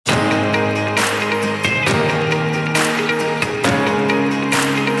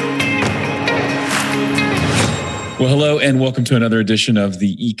Well, hello and welcome to another edition of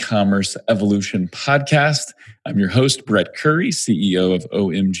the E-Commerce Evolution Podcast. I'm your host, Brett Curry, CEO of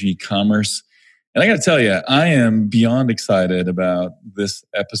OMG Commerce. And I got to tell you, I am beyond excited about this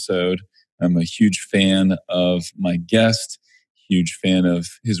episode. I'm a huge fan of my guest, huge fan of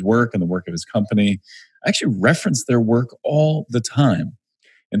his work and the work of his company. I actually reference their work all the time.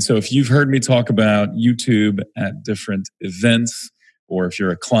 And so if you've heard me talk about YouTube at different events, or if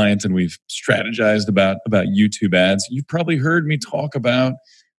you're a client and we've strategized about YouTube ads, you've probably heard me talk about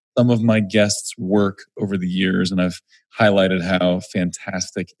some of my guests' work over the years, and I've highlighted how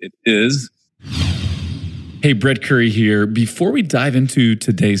fantastic it is. Hey, Brett Curry here. Before we dive into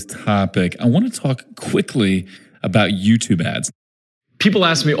today's topic, I want to talk quickly about YouTube ads. People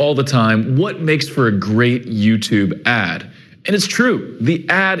ask me all the time, what makes for a great YouTube ad? And it's true. The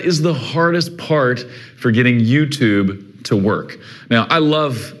ad is the hardest part for getting YouTube to work. Now, I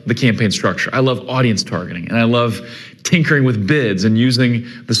love the campaign structure. I love audience targeting, and I love tinkering with bids and using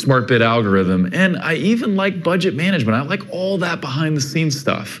the smart bid algorithm. And I even like budget management. I like all that behind the scenes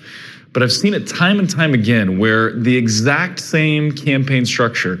stuff. But I've seen it time and time again where the exact same campaign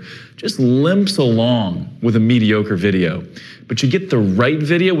structure just limps along with a mediocre video. But you get the right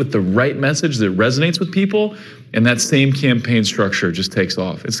video with the right message that resonates with people, and that same campaign structure just takes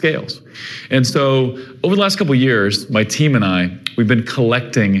off. It scales. And so over the last couple of years, my team and I, we've been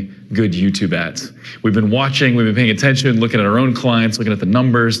collecting good YouTube ads. We've been watching, we've been paying attention, looking at our own clients, looking at the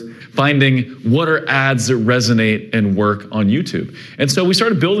numbers, finding what are ads that resonate and work on YouTube. And so we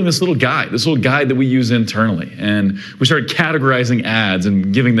started building this little guide that we use internally. And we started categorizing ads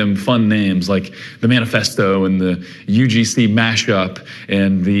and giving them fun names like the Manifesto and the UGC Mashup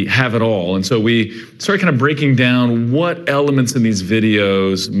and the Have It All. And so we started kind of breaking down what elements in these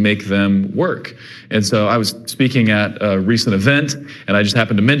videos make them work. And so I was speaking at a recent event, and I just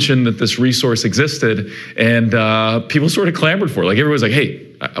happened to mention that this resource existed, and people sort of clamored for it. Like everybody's like, hey,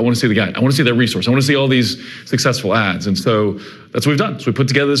 I want to see the guide. I want to see that resource. I want to see all these successful ads. And so that's what we've done. So we put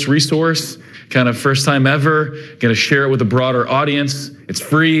together this resource, kind of first time ever, going to share it with a broader audience. It's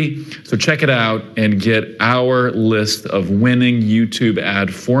free. So check it out and get our list of winning YouTube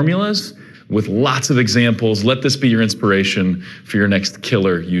ad formulas with lots of examples. Let this be your inspiration for your next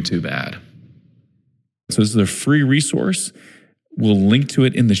killer YouTube ad. So this is a free resource. We'll link to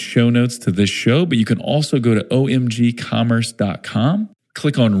it in the show notes to this show, but you can also go to omgcommerce.com,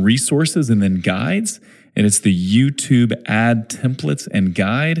 click on resources and then guides, and it's the YouTube ad templates and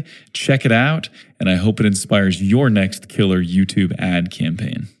guide. Check it out, and I hope it inspires your next killer YouTube ad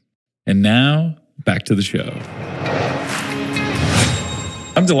campaign. And now, back to the show.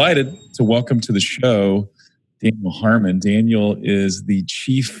 I'm delighted to welcome to the show Daniel Harmon. Daniel is the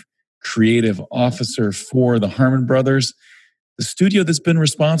Chief Creative Officer for the Harmon Brothers, the studio that's been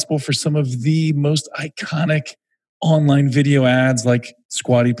responsible for some of the most iconic online video ads like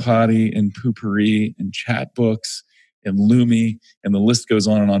Squatty Potty and Poo-Pourri and Chatbooks and Lumi, and the list goes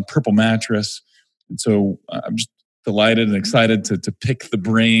on and on, Purple Mattress. And so I'm just delighted and excited to pick the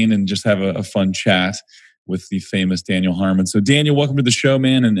brain and just have a fun chat with the famous Daniel Harmon. So Daniel, welcome to the show,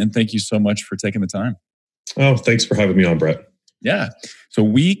 man, and thank you so much for taking the time. Oh, thanks for having me on, Brett. Yeah. So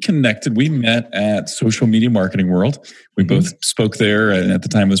we connected, we met at Social Media Marketing World. We both spoke there at the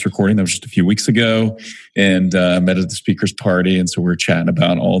time of this recording. That was just a few weeks ago, and met at the speaker's party. And so we were chatting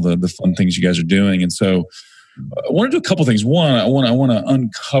about all the fun things you guys are doing. And so I want to do a couple things. One, I want to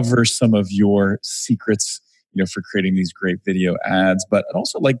uncover some of your secrets, for creating these great video ads, but I'd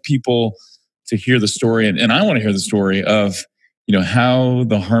also like people to hear the story. And I want to hear the story of, how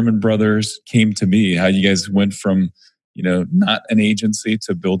the Harmon Brothers came to be, how you guys went from not an agency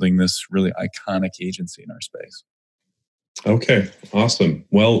to building this really iconic agency in our space. Okay, awesome.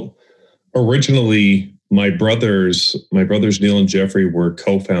 Well, originally my brothers Neil and Jeffrey were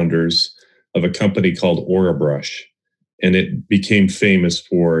co-founders of a company called AuraBrush, and it became famous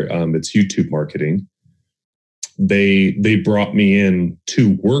for its YouTube marketing. They brought me in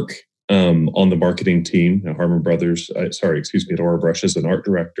to work on the marketing team at Harmon Brothers. At AuraBrush as an art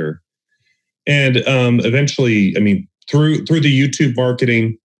director, and eventually, through the YouTube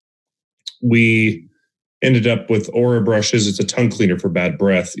marketing, we ended up with Aura brushes. It's a tongue cleaner for bad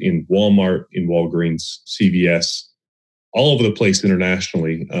breath in Walmart, in Walgreens, CVS, all over the place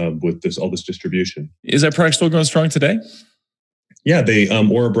internationally with all this distribution. Is that product still going strong today? Yeah,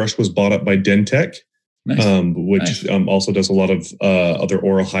 Aura brush was bought up by Dentech, which also does a lot of other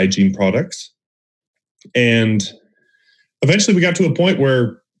oral hygiene products. And eventually we got to a point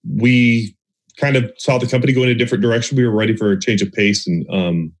where we kind of saw the company go in a different direction. We were ready for a change of pace, and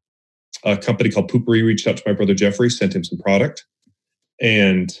a company called Poo-Pourri reached out to my brother Jeffrey, sent him some product,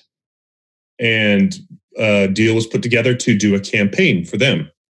 and deal was put together to do a campaign for them.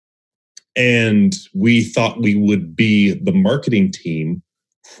 And we thought we would be the marketing team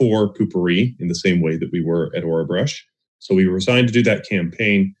for Poo-Pourri in the same way that we were at Orabrush. So we were assigned to do that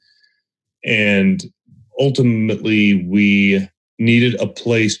campaign. And ultimately, we needed a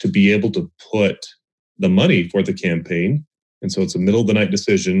place to be able to put the money for the campaign. And so it's a middle of the night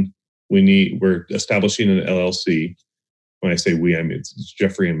decision. We're establishing an LLC. When I say we, I mean it's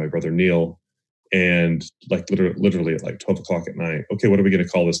Jeffrey and my brother Neil. And like literally at like 12 o'clock at night, okay, what are we going to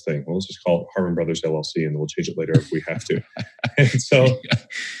call this thing? Well, let's just call it Harmon Brothers LLC, and then we'll change it later if we have to. And so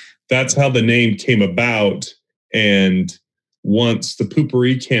that's how the name came about. And once the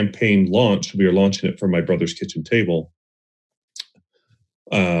Poo-Pourri campaign launched, we were launching it from my brother's kitchen table.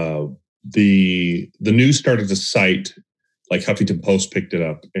 The news started to cite, like Huffington Post picked it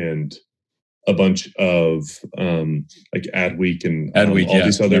up, and a bunch of like Adweek and all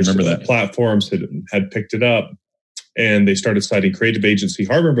these other platforms had picked it up, and they started citing creative agency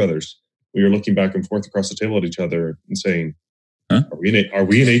Harmon Brothers. We were looking back and forth across the table at each other and saying, huh? Are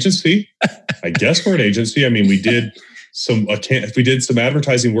we an agency? I guess we're an agency. I mean, we did some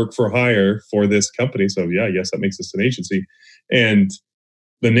advertising work for hire for this company. So yeah, yes, that makes us an agency. And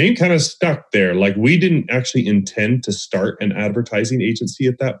the name kind of stuck there. Like, we didn't actually intend to start an advertising agency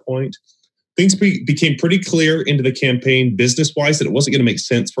at that point. Things became pretty clear into the campaign business-wise that it wasn't going to make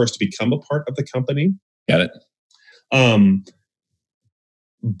sense for us to become a part of the company. Got it.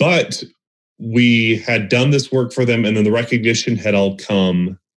 But we had done this work for them, and then the recognition had all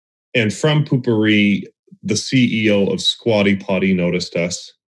come. And from Poo-Pourri, the CEO of Squatty Potty noticed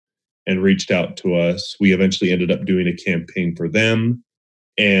us and reached out to us. We eventually ended up doing a campaign for them,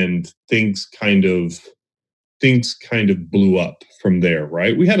 and things kind of blew up from there,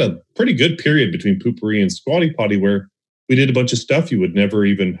 right? We had a pretty good period between Poo-Pourri and Squatty Potty where we did a bunch of stuff you would never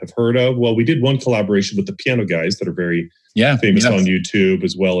even have heard of. Well, we did one collaboration with the Piano Guys that are very famous on YouTube,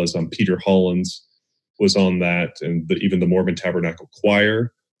 as well as Peter Hollins was on that, and even the Mormon Tabernacle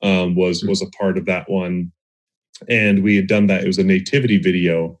Choir was a part of that one. And we had done that. It was a nativity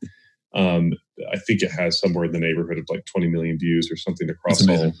video. I think it has somewhere in the neighborhood of like 20 million views or something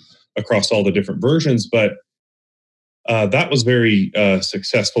across all the different versions. But that was very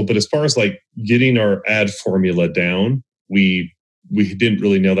successful. But as far as like getting our ad formula down, we didn't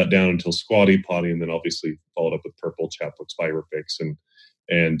really nail that down until Squatty Potty, and then obviously followed up with Purple, Chatbooks, Virefix,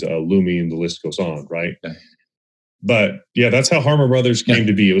 and Lumi, and the list goes on, right? Yeah. But yeah, that's how Harmon Brothers came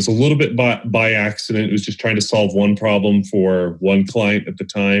to be. It was a little bit by accident. It was just trying to solve one problem for one client at the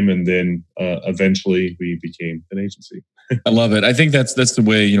time, and then eventually we became an agency. I love it. I think that's the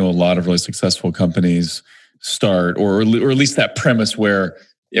way a lot of really successful companies start, or at least that premise where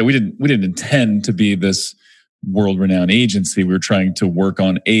we didn't intend to be this world-renowned agency. We were trying to work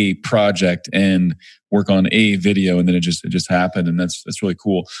on a project and work on a video, and then it just happened, and that's really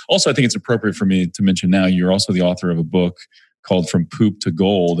cool. Also, I think it's appropriate for me to mention now you're also the author of a book called From Poop to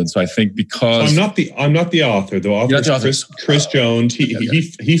Gold, and so I think because I'm not the author. The author is Chris Jones.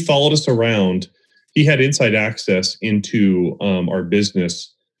 He followed us around. He had inside access into our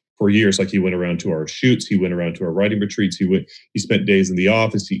business for years. Like, he went around to our shoots, he went around to our writing retreats. He spent days in the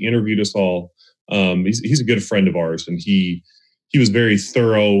office. He interviewed us all. He's a good friend of ours, and he was very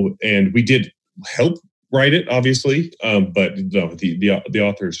thorough, and we did help write it, obviously. But no, the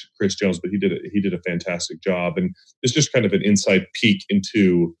author's Chris Jones, but he did a fantastic job, and it's just kind of an inside peek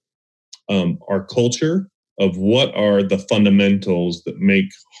into our culture of what are the fundamentals that make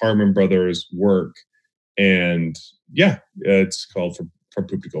Harmon Brothers work. And yeah, it's called From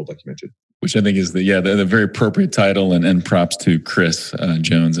Poop to Gold, like you mentioned. Which I think is the very appropriate title, and props to Chris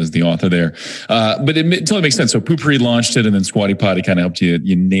Jones as the author there. But it totally makes sense. So Poo-Pourri launched it, and then Squatty Potty kind of helped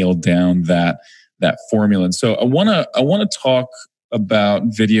you nail down that formula. And so I want to talk about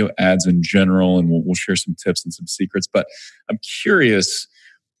video ads in general, and we'll share some tips and some secrets. But I'm curious,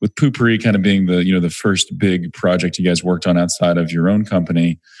 with Poo-Pourri kind of being the first big project you guys worked on outside of your own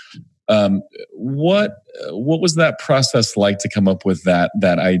company. What was that process like to come up with that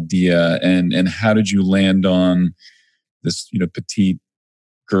idea, and how did you land on this petite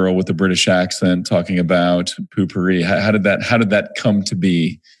girl with a British accent talking about Poo-Pourri? How did that come to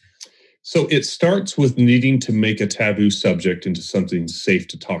be? So it starts with needing to make a taboo subject into something safe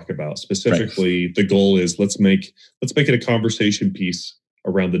to talk about. Specifically, right. The goal is let's make it a conversation piece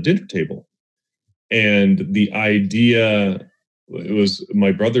around the dinner table. And the idea, it was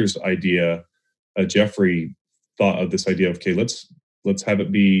my brother's idea. Jeffrey thought of this idea of, okay, let's have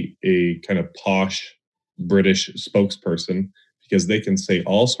it be a kind of posh British spokesperson, because they can say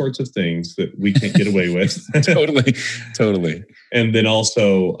all sorts of things that we can't get away with. Totally. And then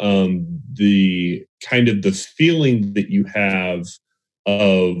also the kind of the feeling that you have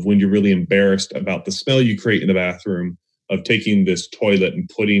of when you're really embarrassed about the smell you create in the bathroom, of taking this toilet and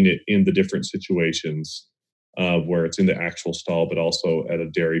putting it in the different situations where it's in the actual stall, but also at a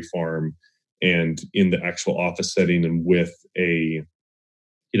dairy farm and in the actual office setting and with a,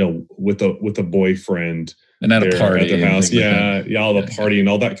 with a boyfriend and at a party at their house. All the Yeah. party and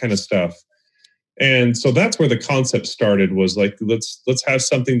all that kind of stuff. And so that's where the concept started, was like, let's have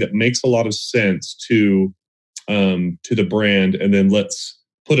something that makes a lot of sense to the brand, and then let's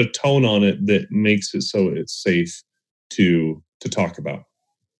put a tone on it that makes it so it's safe to talk about.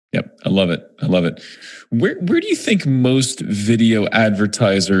 Yep. I love it. Where do you think most video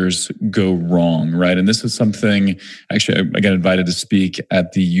advertisers go wrong, right? And this is something, actually, I got invited to speak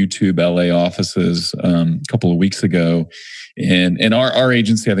at the YouTube LA offices a couple of weeks ago. And our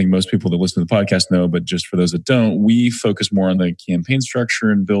agency, I think most people that listen to the podcast know, but just for those that don't, we focus more on the campaign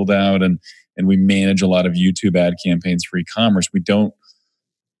structure and build out, and we manage a lot of YouTube ad campaigns for e-commerce. We don't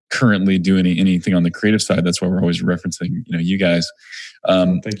currently do anything on the creative side. That's why we're always referencing, you guys.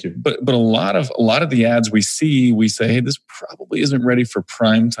 Thank you. But a lot of the ads we see, we say, hey, this probably isn't ready for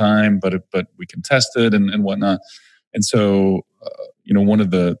prime time, but we can test it and whatnot. And so, one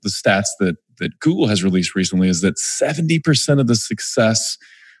of the stats that Google has released recently is that 70% of the success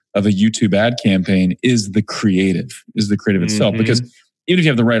of a YouTube ad campaign is the creative itself. Because even if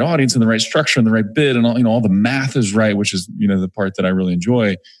you have the right audience and the right structure and the right bid and all, all the math is right, which is, the part that I really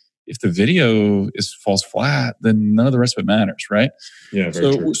enjoy. If the video falls flat, then none of the rest of it matters, right? Yeah,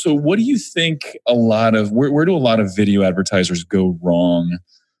 very true. So what do you think where do a lot of video advertisers go wrong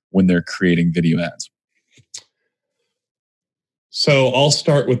when they're creating video ads? So I'll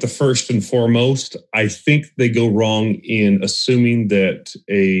start with the first and foremost. I think they go wrong in assuming that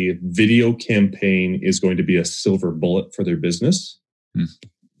a video campaign is going to be a silver bullet for their business.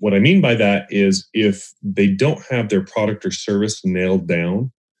 What I mean by that is, if they don't have their product or service nailed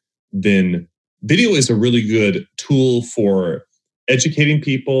down, then video is a really good tool for educating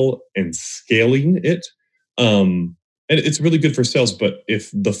people and scaling it. And it's really good for sales. But if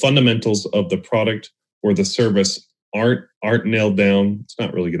the fundamentals of the product or the service aren't nailed down, it's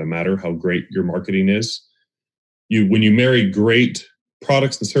not really going to matter how great your marketing is. When you marry great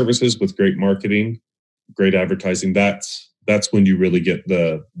products and services with great marketing, great advertising, that's when you really get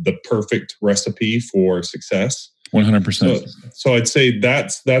the perfect recipe for success. 100%. So I'd say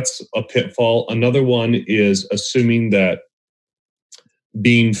that's a pitfall. Another one is assuming that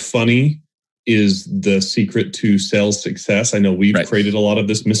being funny is the secret to sales success. I know we've created a lot of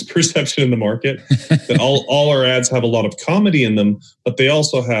this misperception in the market that all our ads have a lot of comedy in them, but they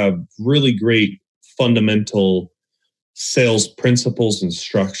also have really great fundamental sales principles and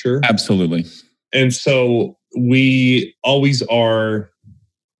structure. Absolutely. And so we always are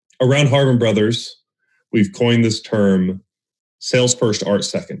around Harmon Brothers. We've coined this term, sales first, art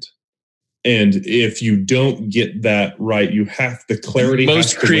second. And if you don't get that right, you have the clarity.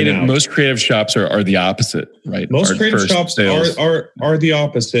 Most creative shops are the opposite, right? Most creative shops are the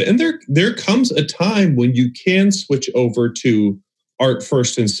opposite. And there comes a time when you can switch over to art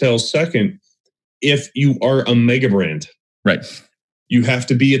first and sales second if you are a mega brand. Right. You have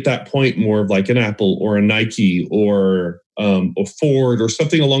to be at that point more of like an Apple or a Nike or a Ford or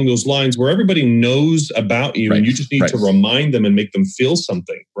something along those lines, where everybody knows about you and you just need to remind them and make them feel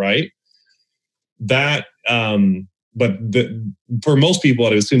something, right? But for most people,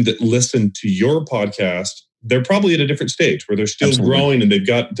 I'd assume that listen to your podcast, they're probably at a different stage where they're still growing and they've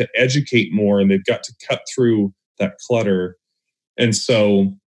got to educate more and they've got to cut through that clutter. And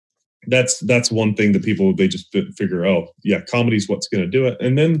so that's one thing that people, they just figure, oh yeah, comedy is what's going to do it.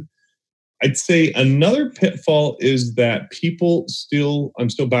 And then I'd say another pitfall is that I'm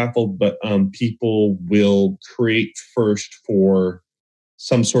still baffled, but people will create first for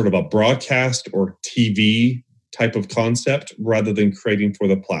some sort of a broadcast or TV type of concept rather than creating for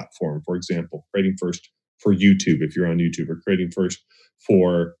the platform. For example, creating first for YouTube, if you're on YouTube, or creating first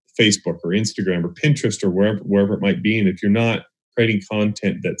for Facebook or Instagram or Pinterest or wherever it might be. And if you're not creating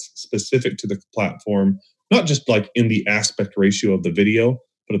content that's specific to the platform, not just like in the aspect ratio of the video,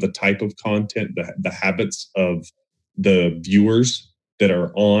 but of the type of content, the habits of the viewers that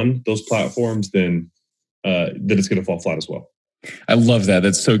are on those platforms, then it's going to fall flat as well. I love that.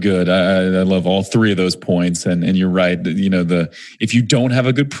 That's so good. I love all three of those points. And you're right. If you don't have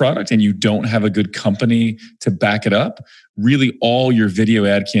a good product and you don't have a good company to back it up, really all your video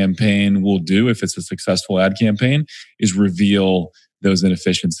ad campaign will do, if it's a successful ad campaign, is reveal those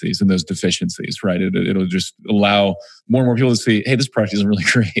inefficiencies and those deficiencies, right? It'll just allow more and more people to see, hey, this product isn't really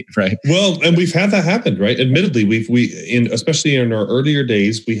great, right? Well, and we've had that happen, right? Admittedly, especially in our earlier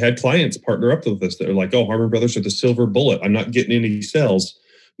days, we had clients partner up with us that are like, oh, Harmon Brothers are the silver bullet. I'm not getting any sales.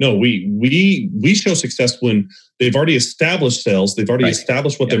 No, we show success when they've already established sales, they've already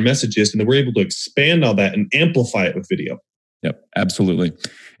established what their message is, and then we're able to expand on that and amplify it with video. Yep, absolutely.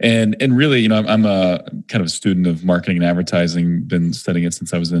 And really, I'm a kind of a student of marketing and advertising, been studying it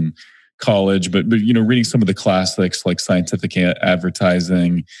since I was in college, but reading some of the classics like Scientific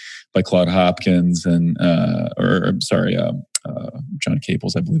Advertising by Claude Hopkins and John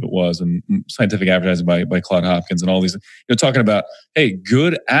Caples, I believe it was, and Scientific Advertising by Claude Hopkins, and all these, talking about, hey,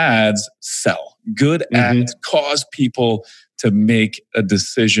 good ads sell. Good ads cause people to make a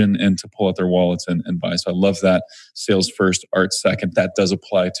decision and to pull out their wallets and buy. So I love that. Sales first, art second. That does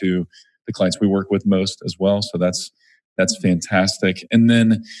apply to the clients we work with most as well. So that's fantastic. And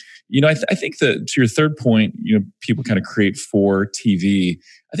then, I think that to your third point, people kind of create for TV.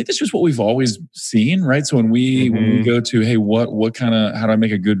 I think that's just what we've always seen, right? So when we go to, hey, what kind of, how do I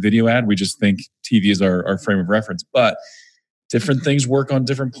make a good video ad? We just think TV is our frame of reference, but different things work on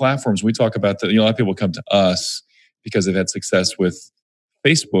different platforms. We talk about that. A lot of people come to us because they've had success with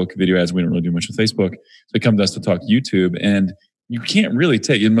Facebook video ads. We don't really do much with Facebook. So they come to us to talk YouTube, and you can't really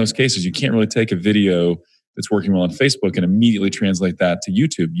take, in most cases, you can't really take a video that's working well on Facebook and immediately translate that to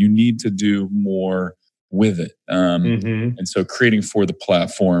YouTube. You need to do more with it. And so creating for the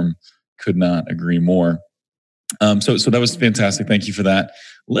platform, could not agree more. So that was fantastic. Thank you for that.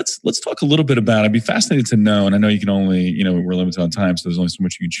 Let's talk a little bit about, I'd be fascinated to know, and I know you can only, we're limited on time, so there's only so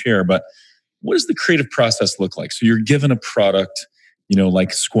much you can share, but what does the creative process look like? So you're given a product,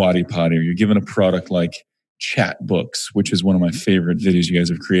 like Squatty Potty, or you're given a product like Chatbooks, which is one of my favorite videos you guys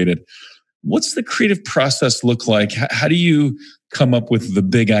have created. What's the creative process look like? How do you come up with the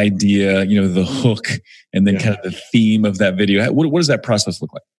big idea, the hook, and then kind of the theme of that video? What does that process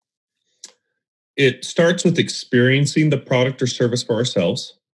look like? It starts with experiencing the product or service for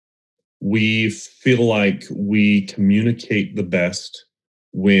ourselves. We feel like we communicate the best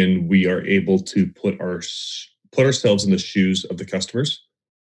when we are able to put ourselves in the shoes of the customers,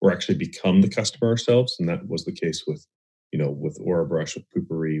 or actually become the customer ourselves. And that was the case with, with Aura Brush, with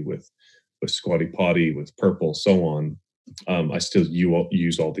Poo-Pourri, with Squatty Potty, with Purple, so on. I still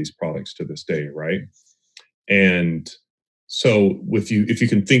use all these products to this day, right? And so if you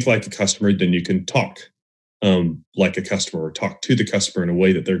can think like a customer, then you can talk like a customer, or talk to the customer in a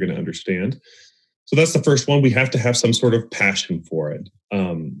way that they're going to understand. So that's the first one. We have to have some sort of passion for it.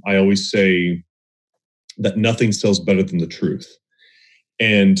 I always say that nothing sells better than the truth.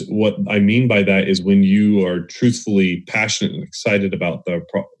 And what I mean by that is when you are truthfully passionate and excited about the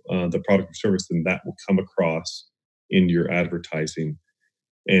product or service, then that will come across in your advertising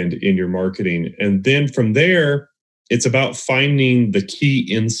and in your marketing. And then from there, it's about finding the key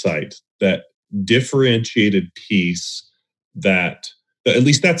insight, that differentiated piece that at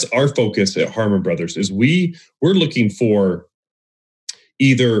least that's our focus at Harmon Brothers, is we're looking for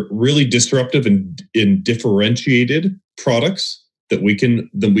either really disruptive and differentiated products that we can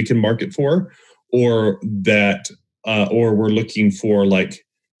market for, or we're looking for like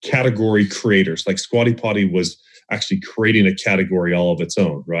category creators. Like Squatty Potty was actually creating a category all of its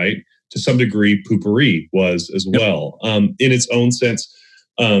own, right? To some degree, Poo-Pourri was as well. In its own sense,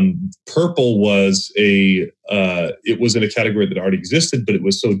 Purple was it was in a category that already existed, but it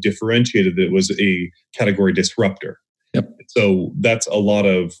was so differentiated that it was a category disruptor. Yep. So that's a lot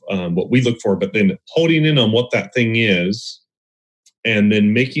of what we look for, but then honing in on what that thing is, and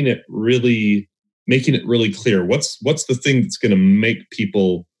then making it really clear. What's the thing that's going to make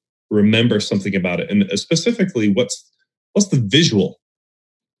people remember something about it, and specifically, what's the visual?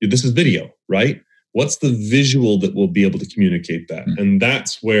 This is video, right? What's the visual that will be able to communicate that? And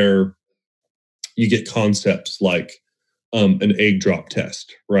that's where you get concepts like an egg drop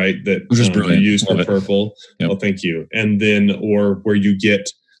test, right? That you use for Purple. Yep. Well, thank you. And then, or where you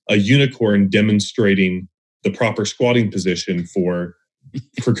get a unicorn demonstrating the proper squatting position for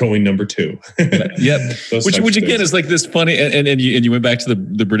going number 2. Yep. Which again is like this funny, and you went back to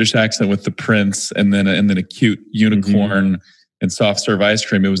the British accent with the prince, and then a cute unicorn and soft serve ice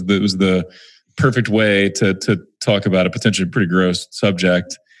cream. It was the perfect way to talk about a potentially pretty gross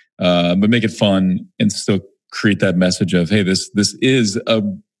subject, but make it fun and still create that message of, hey, this is a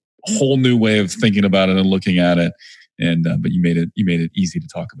whole new way of thinking about it and looking at it, and but you made it easy to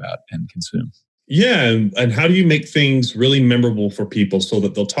talk about and consume. Yeah, and how do you make things really memorable for people so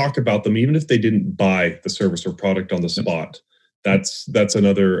that they'll talk about them even if they didn't buy the service or product on the spot? That's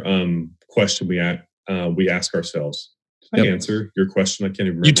another question we ask ourselves. I answer your question? I can't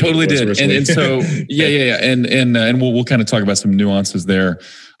even remember. You totally did. And so, yeah. And we'll kind of talk about some nuances there.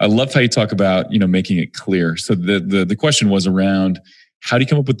 I love how you talk about, making it clear. So the question was around, how do you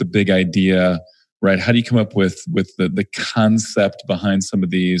come up with the big idea, right? How do you come up with the concept behind some of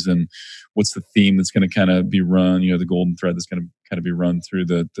these, and what's the theme that's going to kind of be run, the golden thread that's going to kind of be run through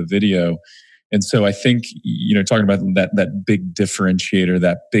the video. And so I think, talking about that big differentiator,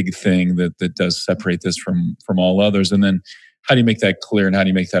 that big thing that does separate this from all others. And then how do you make that clear and how do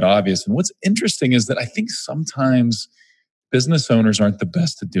you make that obvious? And what's interesting is that I think sometimes business owners aren't the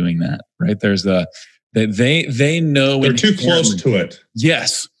best at doing that, right? There's they know they're too close to it.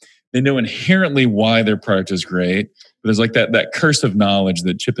 Yes. They know inherently why their product is great. But there's like that curse of knowledge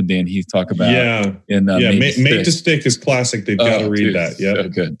that Chip and Dan Heath talk about. Yeah. Made to Stick is classic. They've got to read that. Yeah.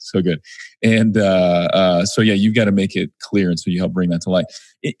 So good. And so you've got to make it clear. And so you help bring that to light.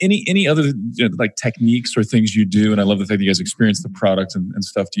 Any other like techniques or things you do? And I love the fact that you guys experience the product and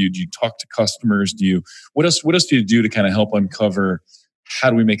stuff. Do you talk to customers? What else do you do to kind of help uncover how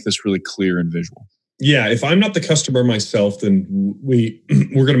do we make this really clear and visual? Yeah, if I'm not the customer myself, then we're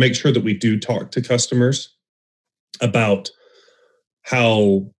going to make sure that we do talk to customers about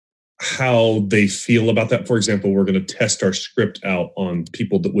how they feel about that. For example, we're going to test our script out on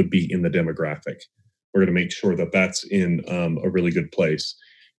people that would be in the demographic. We're going to make sure that that's in a really good place.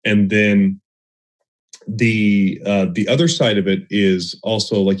 And then the other side of it is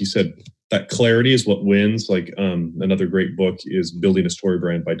also, like you said, that clarity is what wins. Like another great book is Building a Story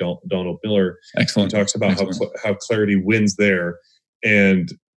Brand by Donald Miller. Excellent. He talks about how clarity wins there. And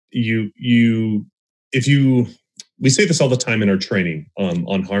we say this all the time in our training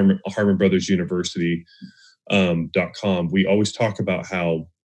on Harmon Brothers University.com. We always talk about how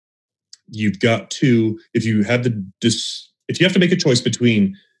you've got to, if you have to make a choice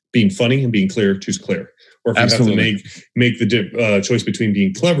between being funny and being clear, choose clear. Or if Absolutely. you have to make the choice between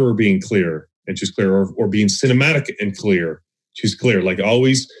being clever or being clear, and choose clear, or being cinematic and clear, choose clear. Like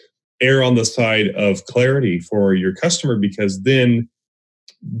always err on the side of clarity for your customer, because then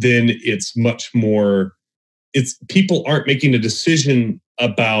it's much more, people aren't making a decision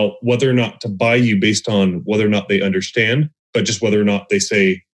about whether or not to buy you based on whether or not they understand, but just whether or not they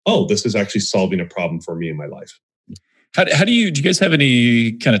say, oh, this is actually solving a problem for me in my life. How do you guys have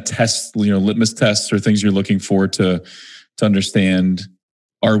any kind of tests, litmus tests or things you're looking for to understand,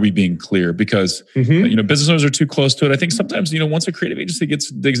 are we being clear? Because, business owners are too close to it. I think sometimes, once a creative agency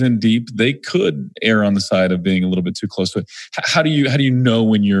digs in deep, they could err on the side of being a little bit too close to it. How do you know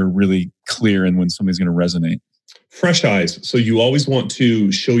when you're really clear and when somebody's going to resonate? Fresh eyes. So you always want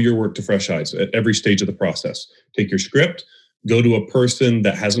to show your work to fresh eyes at every stage of the process. Take your script, go to a person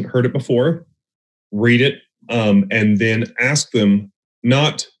that hasn't heard it before, read it, and then ask them,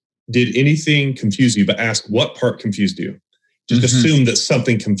 not did anything confuse you, but ask what part confused you. Just assume that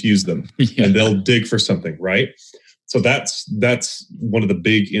something confused them, and they'll dig for something, right? So that's one of the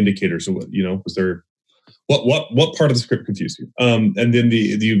big indicators of was there what part of the script confused you? And then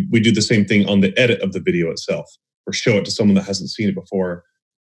we do the same thing on the edit of the video itself, or show it to someone that hasn't seen it before.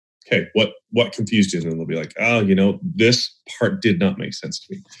 Okay, what confused you? And they'll be like, oh, this part did not make sense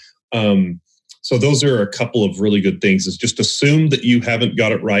to me. So those are a couple of really good things. Is just assume that you haven't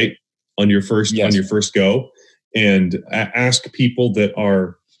got it right on your first go, and ask people that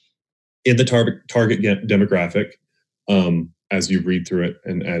are in the target demographic as you read through it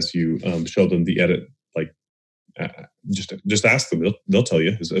and as you show them the edit. Like just ask them; they'll tell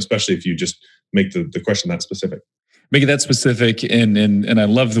you. Especially if you just make the question that specific. Make it that specific, and I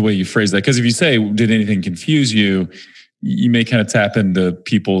love the way you phrase that, because if you say, "Did anything confuse you?" you may kind of tap into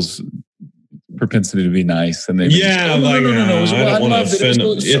people's propensity to be nice, and they no, I don't want to offend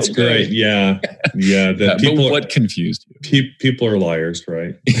them. It's great. Yeah. But what confused you? People are liars,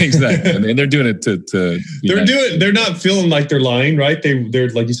 right? Exactly. I mean, they're doing it to they're not feeling like they're lying, right? They're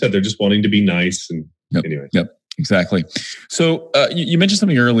like you said, they're just wanting to be nice. And anyway. Yep. Exactly. So you mentioned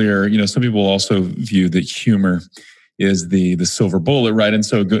something earlier. Some people also view that humor is the silver bullet, right? And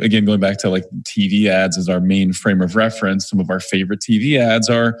so again, going back to like TV ads as our main frame of reference, some of our favorite TV ads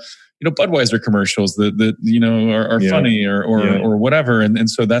are Budweiser commercials that are funny or whatever, and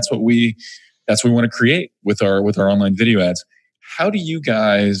so that's what we want to create with our online video ads. How do you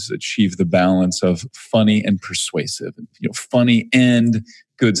guys achieve the balance of funny and persuasive, funny and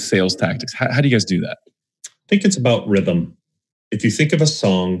good sales tactics? How do you guys do that? I think it's about rhythm. If you think of a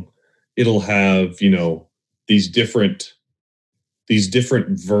song, it'll have these different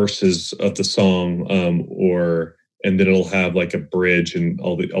verses of the song, and then it'll have like a bridge and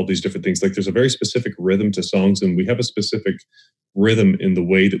all these different things. Like there's a very specific rhythm to songs, and we have a specific rhythm in the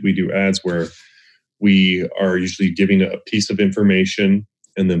way that we do ads where we are usually giving a piece of information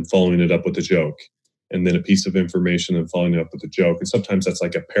and then following it up with a joke, and then a piece of information and following it up with a joke. And sometimes that's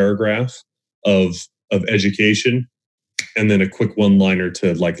like a paragraph of education, and then a quick one-liner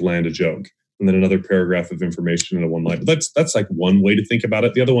to like land a joke, and then another paragraph of information and a one-liner. That's like one way to think about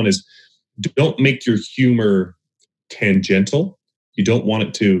it. The other one is, don't make your humor tangential. You don't want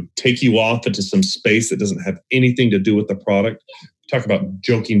it to take you off into some space that doesn't have anything to do with the product. Talk about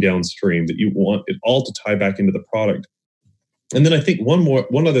joking downstream, that you want it all to tie back into the product. And then I think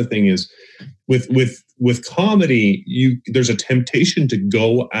one other thing is with comedy, there's a temptation to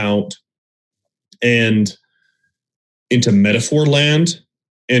go out and into metaphor land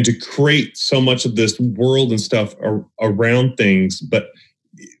and to create so much of this world and stuff around things. But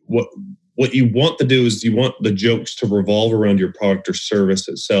what you want to do is you want the jokes to revolve around your product or service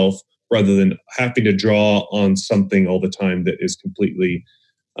itself, rather than having to draw on something all the time that is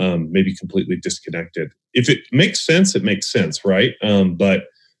maybe completely disconnected. If it makes sense, it makes sense, right? But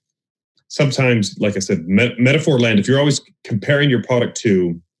sometimes, like I said, metaphor land, if you're always comparing your product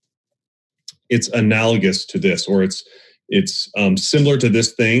to, it's analogous to this, or it's similar to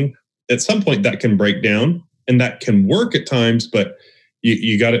this thing, at some point that can break down, and that can work at times, but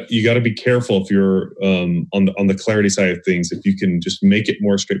you got to be careful if you're on the clarity side of things. If you can just make it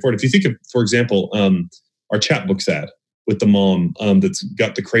more straightforward. If you think of, for example, our Chatbooks ad with the mom that's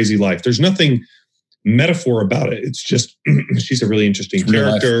got the crazy life, there's nothing metaphor about it. It's just she's a really interesting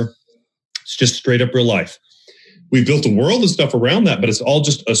character. It's just straight up real life. We built a world and stuff around that, but it's all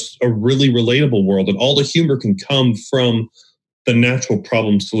just a really relatable world, and all the humor can come from the natural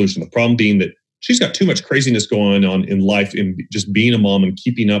problem solution. The problem being that she's got too much craziness going on in life, in just being a mom and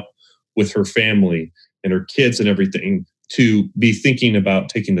keeping up with her family and her kids and everything, to be thinking about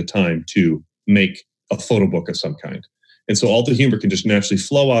taking the time to make a photo book of some kind. And so all the humor can just naturally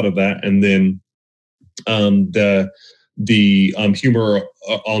flow out of that. And then the humor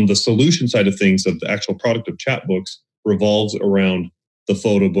on the solution side of things, of the actual product of Chatbooks, revolves around the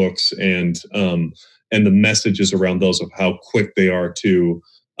photo books and the messages around those, of how quick they are to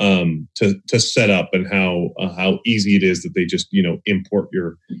set up, and how easy it is that they just import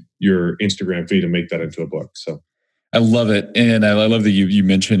your Instagram feed and make that into a book. So I love it, and I love that you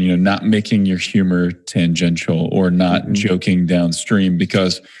mentioned not making your humor tangential or not joking downstream,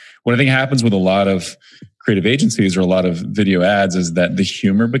 because what I think happens with a lot of creative agencies or a lot of video ads is that the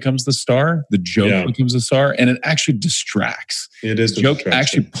humor becomes the star, the joke becomes the star, and it actually distracts. It is. The joke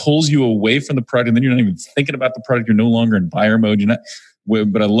actually pulls you away from the product, and then you're not even thinking about the product. You're no longer in buyer mode. You're not.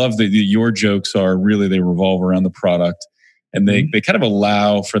 But I love that your jokes are really, they revolve around the product, and they kind of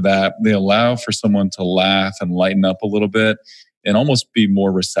allow for that. They allow for someone to laugh and lighten up a little bit and almost be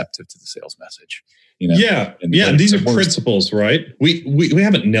more receptive to the sales message. And these are principles, right? We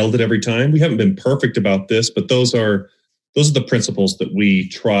haven't nailed it every time. We haven't been perfect about this, but those are the principles that we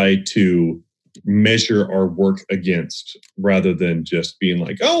try to measure our work against, rather than just being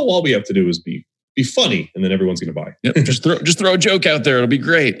like, oh, all we have to do is be funny, and then everyone's going to buy. Yep, just throw a joke out there; it'll be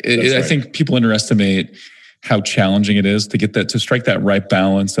great. Right. I think people underestimate how challenging it is to strike that right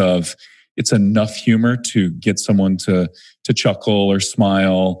balance of, it's enough humor to get someone to chuckle or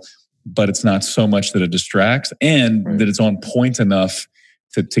smile, but it's not so much that it distracts, and that it's on point enough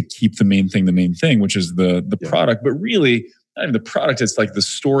to keep the main thing, which is the product. But really, not even the product. It's like the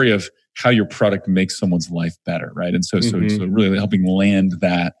story of how your product makes someone's life better, right? And so really helping land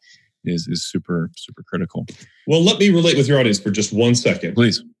that is super, super critical. Well, let me relate with your audience for just 1 second.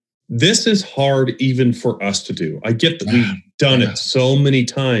 Please. This is hard even for us to do. I get that we've done it so many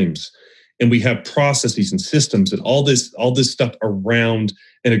times, and we have processes and systems and all this stuff around,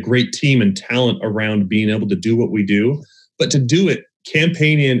 and a great team and talent around being able to do what we do. But to do it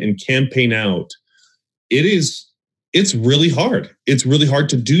campaign in and campaign out, it's really hard. It's really hard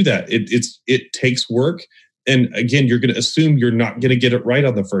to do that. It takes work. And again, you're going to assume you're not going to get it right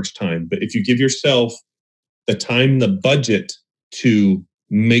on the first time. But if you give yourself the time, the budget to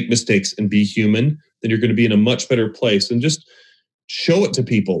make mistakes and be human, then you're going to be in a much better place. And just show it to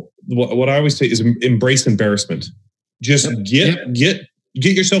people. What I always say is embrace embarrassment. Just get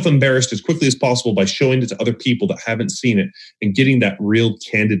yourself embarrassed as quickly as possible by showing it to other people that haven't seen it, and getting that real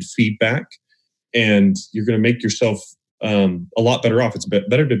candid feedback. And you're going to make yourself a lot better off. It's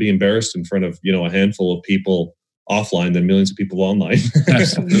better to be embarrassed in front of a handful of people offline than millions of people online.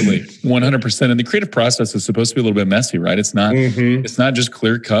 Absolutely, 100%. And the creative process is supposed to be a little bit messy, right? It's not. It's not just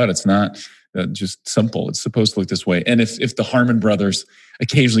clear cut. It's not just simple. It's supposed to look this way. And if the Harmon brothers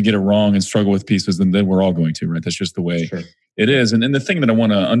occasionally get it wrong and struggle with pieces, then we're all going to, right? That's just the way it is. And the thing that I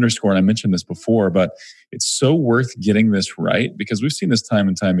want to underscore, and I mentioned this before, but it's so worth getting this right, because we've seen this time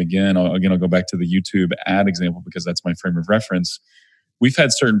and time again. I'll go back to the YouTube ad example because that's my frame of reference. We've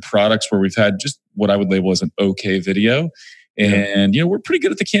had certain products where we've had just what I would label as an okay video. And, we're pretty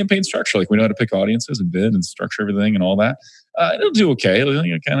good at the campaign structure. Like we know how to pick audiences and bid and structure everything and all that. It'll do okay. It'll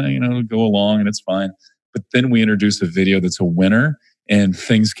kind of, go along and it's fine. But then we introduce a video that's a winner and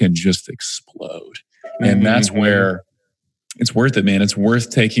things can just explode. And that's where it's worth it, man. It's worth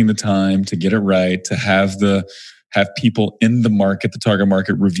taking the time to get it right, to have people in the market, the target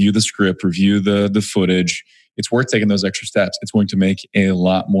market, review the script, review the footage. It's worth taking those extra steps. It's going to make a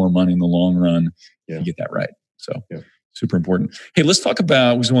lot more money in the long run if you get that right. So super important. Hey, let's talk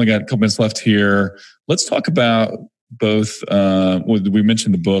about, we've only got a couple minutes left here. Let's talk about both, we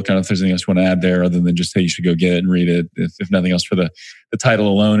mentioned the book. I don't know if there's anything else you want to add there other than just, hey, you should go get it and read it. If nothing else for the title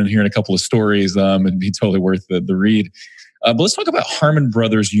alone and hearing a couple of stories, it'd be totally worth the read. But let's talk about Harmon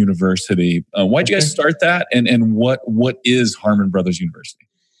Brothers University. Why'd you guys start that? And what is Harmon Brothers University?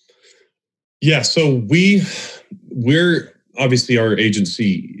 Yeah, so we're obviously our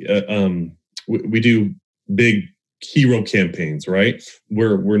agency. We do big hero campaigns, right?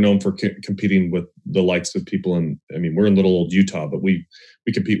 We're known for competing with the likes of people we're in little old Utah, but we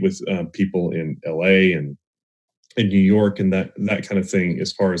compete with people in LA and in New York and that kind of thing,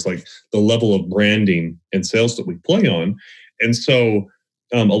 as far as like the level of branding and sales that we play on. And so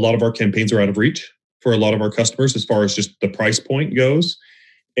a lot of our campaigns are out of reach for a lot of our customers as far as just the price point goes.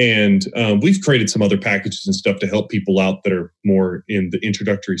 And we've created some other packages and stuff to help people out that are more in the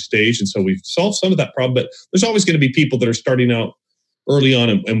introductory stage. And so we've solved some of that problem, but there's always going to be people that are starting out early on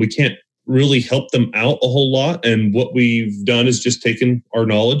and we can't really help them out a whole lot. And what we've done is just taken our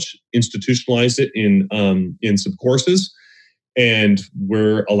knowledge, institutionalized it in some courses, and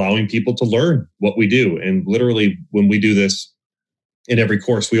we're allowing people to learn what we do. And literally when we do this in every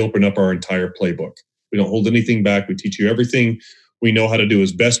course, we open up our entire playbook. We don't hold anything back. We teach you everything we know how to do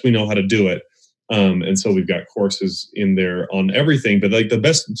as best we know how to do it. And so we've got courses in there on everything. But like the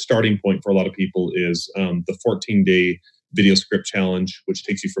best starting point for a lot of people is the 14-day video script challenge, which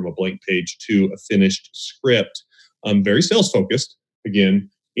takes you from a blank page to a finished script. Very sales focused, again,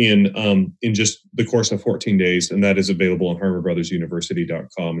 in just the course of 14 days. And that is available on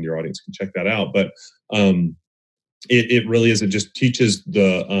harmonbrothersuniversity.com, and your audience can check that out. But it really is, it just teaches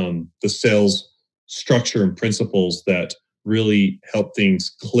the sales structure and principles that really help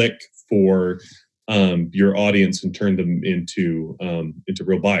things click for your audience and turn them into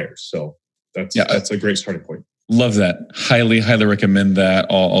real buyers. So that's a great starting point. Love that. Highly, highly recommend that.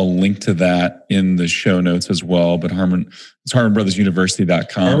 I'll link to that in the show notes as well. But it's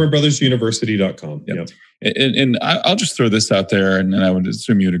harmonbrothersuniversity.com. harmonbrothersuniversity.com. Yep. And I'll just throw this out there, and I would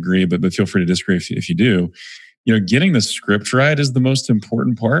assume you would agree, but feel free to disagree if you do. Getting the script right is the most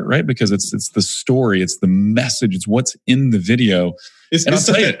important part, right? Because it's the story, it's the message, it's what's in the video. It is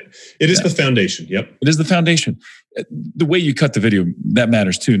the foundation. Yep. It is the foundation. The way you cut the video, that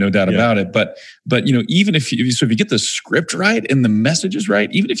matters too, no doubt about it. But even if you get the script right and the message is right,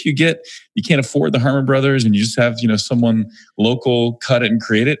 even if you can't afford the Harmon Brothers and you just have, someone local cut it and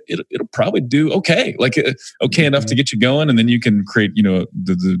create it, it'll probably do okay. Like okay enough to get you going, and then you can create,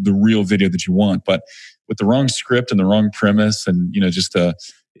 the real video that you want. But with the wrong script and the wrong premise, and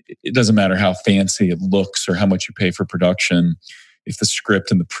it doesn't matter how fancy it looks or how much you pay for production. If the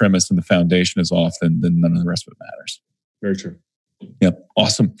script and the premise and the foundation is off, then none of the rest of it matters. Very true. Yep.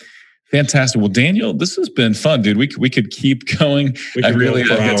 Awesome. Fantastic. Well, Daniel, this has been fun, dude. We could keep going. I've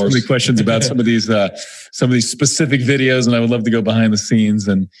got so many questions about some of these specific videos, and I would love to go behind the scenes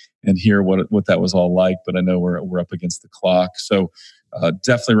and hear what that was all like. But I know we're up against the clock, so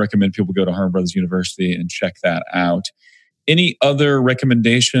definitely recommend people go to Harmon Brothers University and check that out. Any other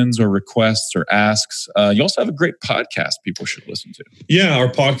recommendations or requests or asks? You also have a great podcast people should listen to. Yeah, our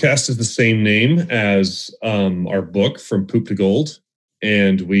podcast is the same name as our book, From Poop to Gold.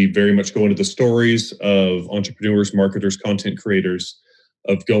 And we very much go into the stories of entrepreneurs, marketers, content creators,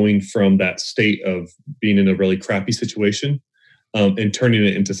 of going from that state of being in a really crappy situation and turning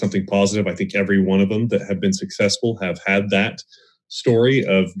it into something positive. I think every one of them that have been successful have had that story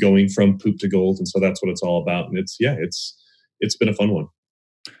of going from poop to gold. And so that's what it's all about. And it's been a fun one.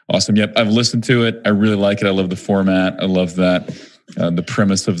 Awesome. Yep. I've listened to it. I really like it. I love the format. I love that, the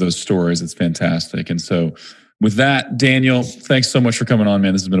premise of those stories. It's fantastic. And so with that, Daniel, thanks so much for coming on,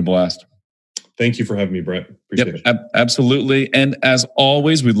 man. This has been a blast. Thank you for having me, Brett. Appreciate it. Absolutely. And as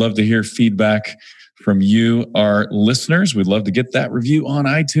always, we'd love to hear feedback from you, our listeners. We'd love to get that review on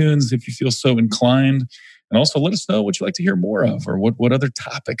iTunes if you feel so inclined. And also let us know what you'd like to hear more of, or what other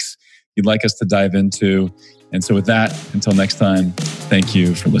topics you'd like us to dive into. And so with that, until next time, thank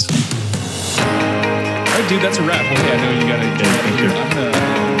you for listening. All right, dude, that's a wrap. Well, hey, I know you got to get out of here. I'm going to...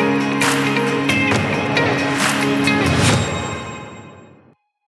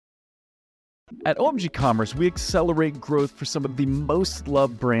 At OMG Commerce, we accelerate growth for some of the most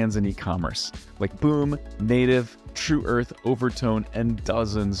loved brands in e-commerce, like Boom, Native, True Earth, Overtone, and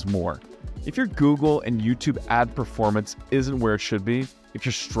dozens more. If your Google and YouTube ad performance isn't where it should be, if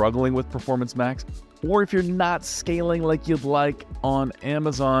you're struggling with Performance Max, or if you're not scaling like you'd like on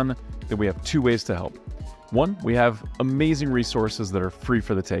Amazon, then we have two ways to help. One, we have amazing resources that are free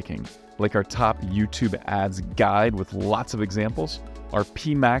for the taking, like our top YouTube ads guide with lots of examples, our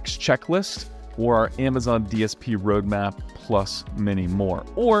PMax checklist, or our Amazon DSP roadmap, plus many more.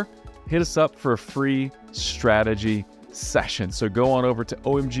 Or hit us up for a free strategy session. So go on over to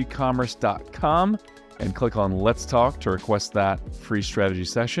omgcommerce.com and click on Let's Talk to request that free strategy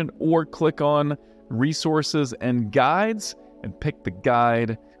session, or click on Resources and Guides and pick the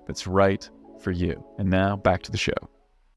guide that's right for you. And now back to the show.